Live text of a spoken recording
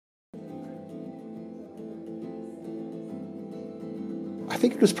I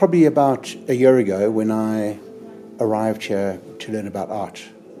think it was probably about a year ago when I arrived here to learn about art.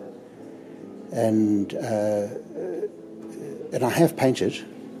 And I have painted,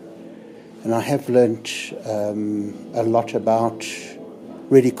 and I have learnt a lot about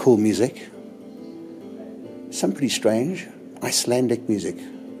really cool music. Some pretty strange, Icelandic music.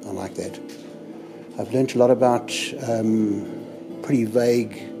 I like that. I've learnt a lot about pretty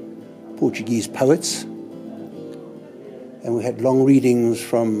vague Portuguese poets. And we had long readings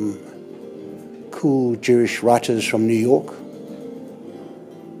from cool Jewish writers from New York.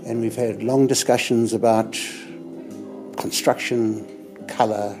 And we've had long discussions about construction,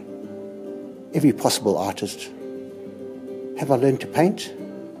 colour, every possible artist. Have I learned to paint?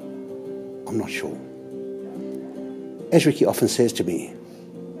 I'm not sure. As Ricky often says to me,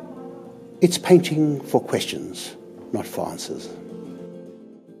 it's painting for questions, not for answers.